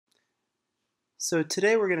So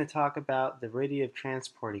today we're going to talk about the radiative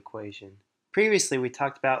transport equation. Previously we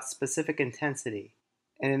talked about specific intensity,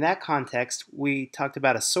 and in that context we talked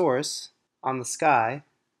about a source on the sky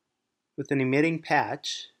with an emitting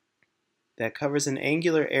patch that covers an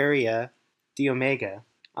angular area d omega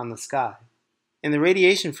on the sky. And the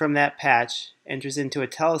radiation from that patch enters into a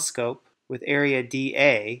telescope with area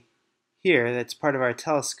dA here, that's part of our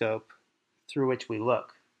telescope through which we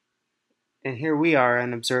look. And here we are,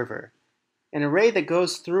 an observer. An array that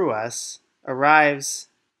goes through us arrives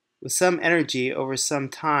with some energy over some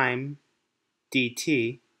time,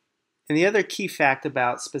 dt. And the other key fact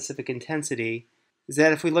about specific intensity is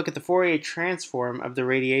that if we look at the Fourier transform of the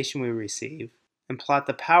radiation we receive and plot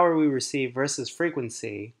the power we receive versus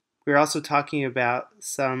frequency, we're also talking about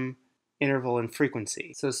some interval in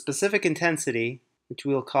frequency. So specific intensity, which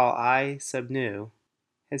we'll call I sub nu,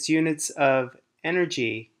 has units of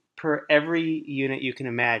energy per every unit you can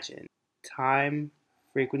imagine. Time,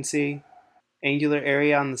 frequency, angular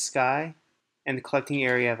area on the sky, and the collecting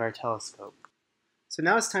area of our telescope. So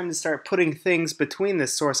now it's time to start putting things between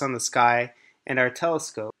this source on the sky and our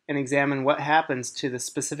telescope and examine what happens to the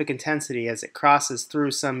specific intensity as it crosses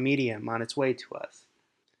through some medium on its way to us.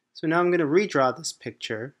 So now I'm going to redraw this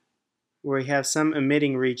picture where we have some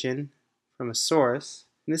emitting region from a source,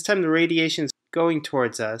 and this time the radiation is going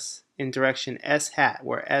towards us in direction s hat,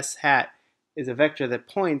 where s hat is a vector that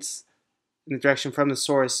points in the direction from the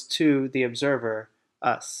source to the observer,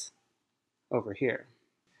 us, over here.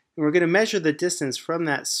 And we're going to measure the distance from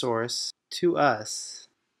that source to us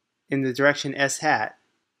in the direction s hat,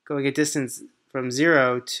 going a distance from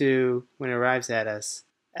 0 to, when it arrives at us,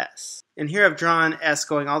 s. And here I've drawn s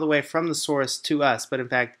going all the way from the source to us, but in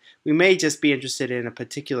fact we may just be interested in a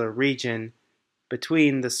particular region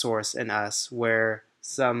between the source and us where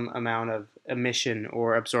some amount of emission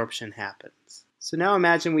or absorption happens. So now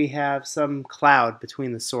imagine we have some cloud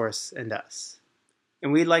between the source and us.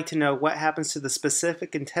 And we'd like to know what happens to the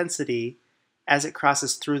specific intensity as it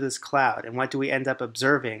crosses through this cloud, and what do we end up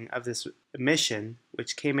observing of this emission,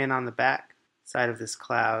 which came in on the back side of this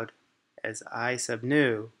cloud as I sub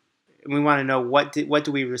nu. And we want to know what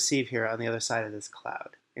do we receive here on the other side of this cloud.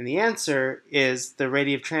 And the answer is the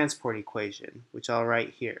radiative transport equation, which I'll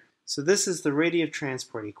write here. So this is the radiative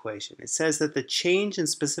transport equation. It says that the change in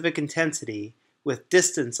specific intensity with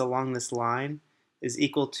distance along this line is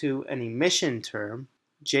equal to an emission term,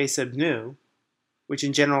 J sub nu, which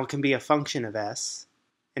in general can be a function of S,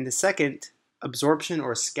 and the second absorption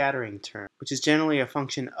or scattering term, which is generally a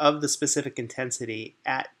function of the specific intensity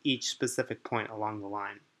at each specific point along the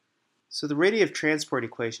line. So the radiative transport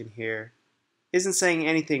equation here isn't saying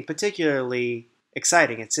anything particularly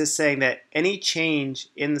exciting. It's just saying that any change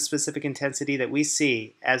in the specific intensity that we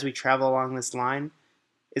see as we travel along this line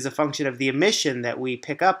is a function of the emission that we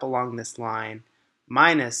pick up along this line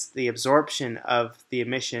minus the absorption of the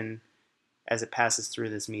emission as it passes through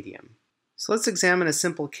this medium. So let's examine a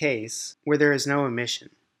simple case where there is no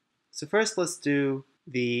emission. So first let's do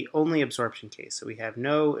the only absorption case. So we have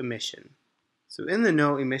no emission. So in the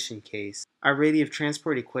no emission case, our radiative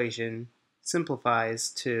transport equation simplifies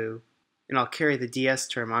to, and I'll carry the ds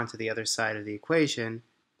term onto the other side of the equation,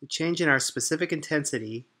 the change in our specific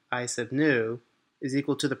intensity, I sub nu, is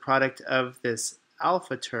equal to the product of this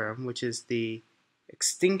alpha term, which is the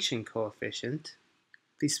extinction coefficient,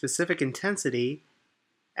 the specific intensity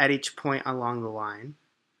at each point along the line,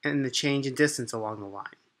 and the change in distance along the line.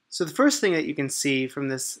 So the first thing that you can see from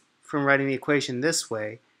writing the equation this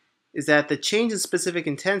way is that the change in specific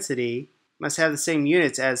intensity must have the same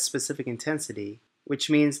units as specific intensity, which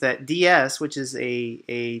means that ds, which is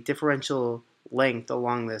a differential length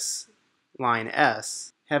along this line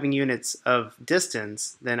s, having units of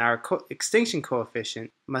distance, then our extinction coefficient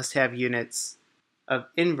must have units of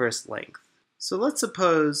inverse length. So let's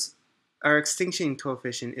suppose our extinction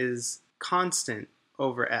coefficient is constant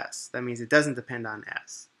over s. That means it doesn't depend on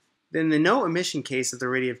s. Then the no emission case of the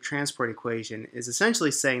radiative transport equation is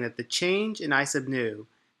essentially saying that the change in I sub nu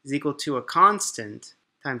is equal to a constant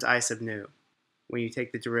times I sub nu when you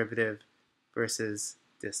take the derivative versus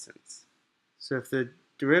distance. So if the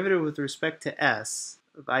derivative with respect to s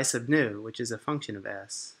of I sub nu, which is a function of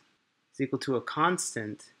s, is equal to a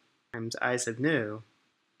constant times I sub nu,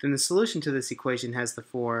 then the solution to this equation has the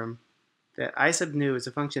form that I sub nu as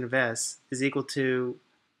a function of s is equal to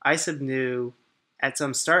I sub nu at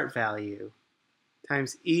some start value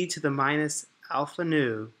times e to the minus alpha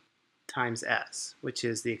nu times s, which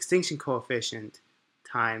is the extinction coefficient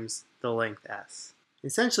times the length s.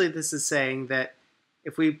 Essentially, this is saying that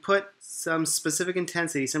if we put some specific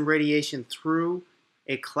intensity, some radiation through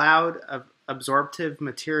a cloud of absorptive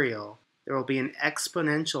material there will be an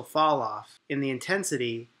exponential fall off in the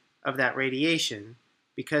intensity of that radiation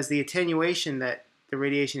because the attenuation that the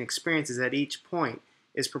radiation experiences at each point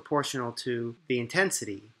is proportional to the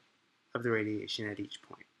intensity of the radiation at each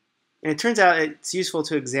point. And it turns out it's useful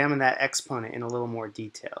to examine that exponent in a little more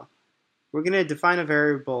detail. We're going to define a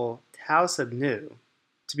variable tau sub nu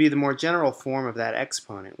to be the more general form of that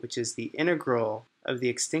exponent, which is the integral of the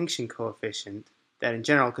extinction coefficient, that in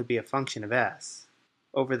general could be a function of s,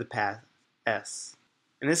 over the path s.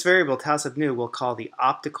 And this variable tau sub nu we'll call the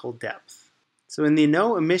optical depth. So in the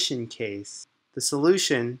no emission case, the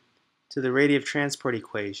solution to the radiative transport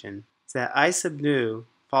equation is that I sub nu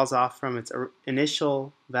falls off from its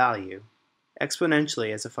initial value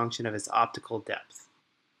exponentially as a function of its optical depth.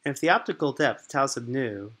 And if the optical depth, tau sub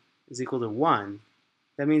nu, is equal to 1,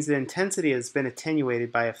 that means the intensity has been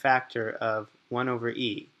attenuated by a factor of 1 over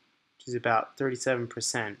e, which is about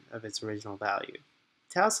 37% of its original value.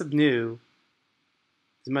 Tau sub nu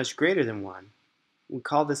is much greater than 1. We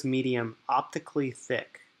call this medium optically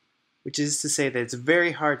thick, which is to say that it's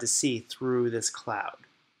very hard to see through this cloud.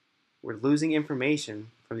 We're losing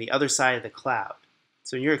information from the other side of the cloud.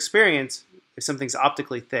 So in your experience, if something's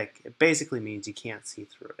optically thick, it basically means you can't see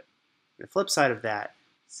through it. And the flip side of that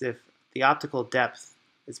is if the optical depth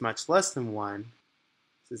is much less than 1,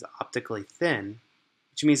 this is optically thin,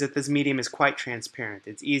 which means that this medium is quite transparent.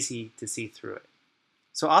 It's easy to see through it.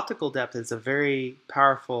 So optical depth is a very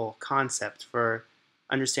powerful concept for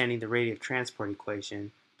understanding the radiative transport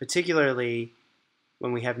equation, particularly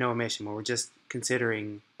when we have no emission, where we're just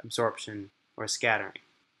considering absorption or scattering.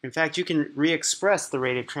 In fact, you can re-express the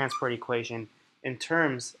radiative transport equation in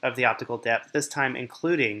terms of the optical depth, this time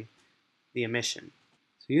including the emission.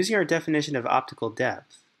 So using our definition of optical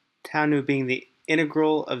depth, tau nu being the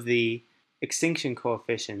integral of the extinction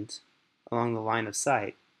coefficient along the line of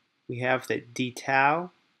sight, we have that d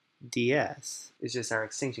tau ds is just our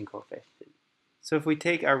extinction coefficient. So if we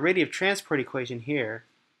take our radiative transport equation here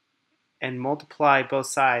and multiply both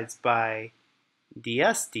sides by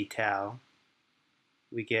ds d tau,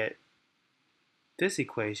 we get this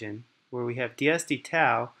equation where we have ds d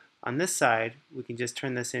tau. On this side, we can just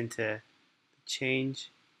turn this into the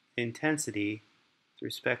change in intensity with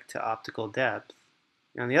respect to optical depth.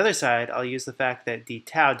 And on the other side, I'll use the fact that d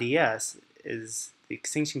tau ds is the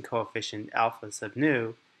extinction coefficient alpha sub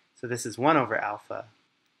nu, so this is 1 over alpha.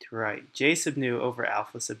 To write j sub nu over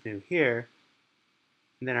alpha sub nu here,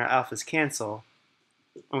 and then our alphas cancel,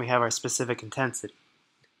 and we have our specific intensity.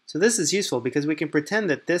 So this is useful because we can pretend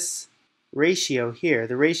that this ratio here,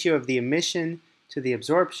 the ratio of the emission to the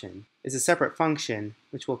absorption, is a separate function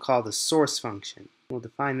which we'll call the source function. We'll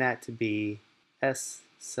define that to be s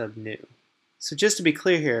sub nu. So just to be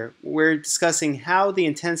clear here, we're discussing how the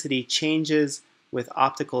intensity changes with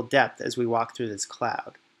optical depth as we walk through this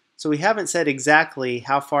cloud. So we haven't said exactly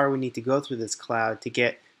how far we need to go through this cloud to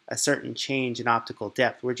get a certain change in optical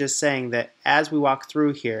depth. We're just saying that as we walk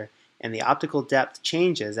through here and the optical depth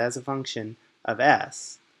changes as a function of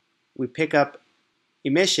s, we pick up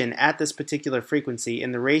emission at this particular frequency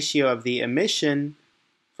in the ratio of the emission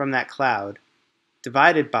from that cloud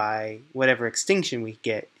divided by whatever extinction we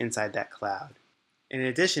get inside that cloud. And in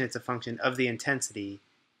addition, it's a function of the intensity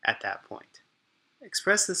at that point.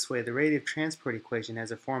 Expressed this way, the radiative transport equation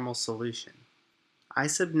has a formal solution. I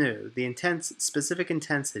sub nu, the specific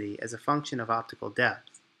intensity as a function of optical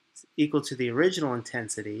depth, is equal to the original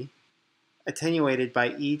intensity attenuated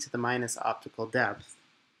by e to the minus optical depth,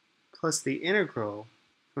 plus the integral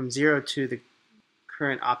from 0 to the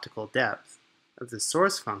current optical depth of the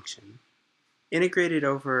source function, integrated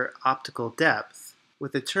over optical depth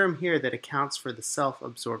with a term here that accounts for the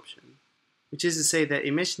self-absorption, which is to say that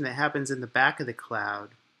emission that happens in the back of the cloud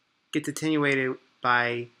gets attenuated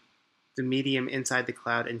by the medium inside the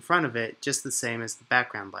cloud in front of it just the same as the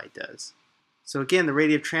background light does. So again, the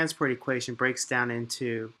radiative transport equation breaks down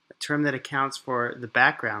into a term that accounts for the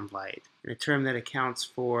background light and a term that accounts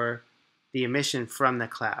for the emission from the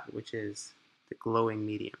cloud, which is the glowing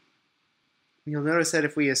medium. You'll notice that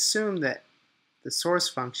if we assume that the source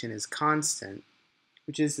function is constant,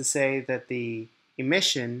 which is to say that the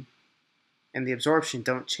emission and the absorption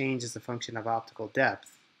don't change as a function of optical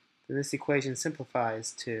depth, then this equation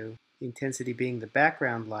simplifies to the intensity being the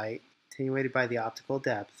background light attenuated by the optical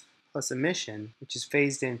depth plus emission, which is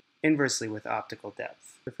phased in inversely with optical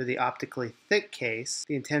depth. So for the optically thick case,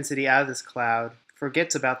 the intensity out of this cloud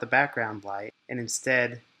forgets about the background light and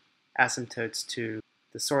instead asymptotes to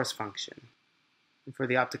the source function. And for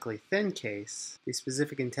the optically thin case, the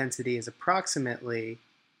specific intensity is approximately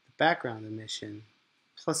the background emission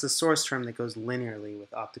plus a source term that goes linearly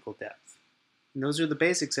with optical depth. And those are the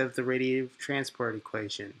basics of the radiative transport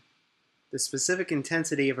equation. The specific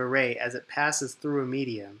intensity of a ray as it passes through a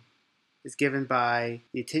medium is given by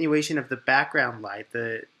the attenuation of the background light,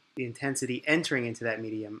 the intensity entering into that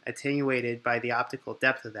medium, attenuated by the optical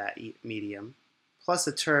depth of that medium, plus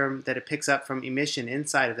a term that it picks up from emission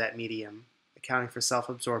inside of that medium, accounting for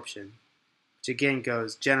self-absorption, which again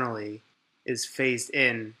generally is phased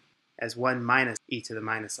in as 1 minus e to the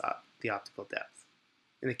minus the optical depth.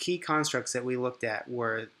 And the key constructs that we looked at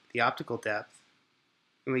were the optical depth,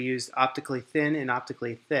 and we used optically thin and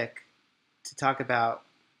optically thick to talk about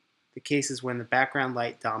the cases when the background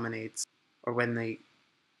light dominates or when the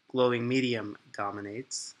glowing medium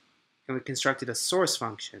dominates. And we constructed a source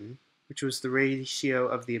function, which was the ratio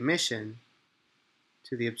of the emission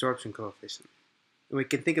to the absorption coefficient. And we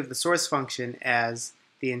can think of the source function as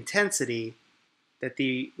the intensity that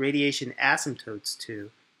the radiation asymptotes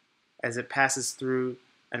to as it passes through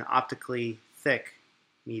an optically thick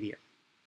medium.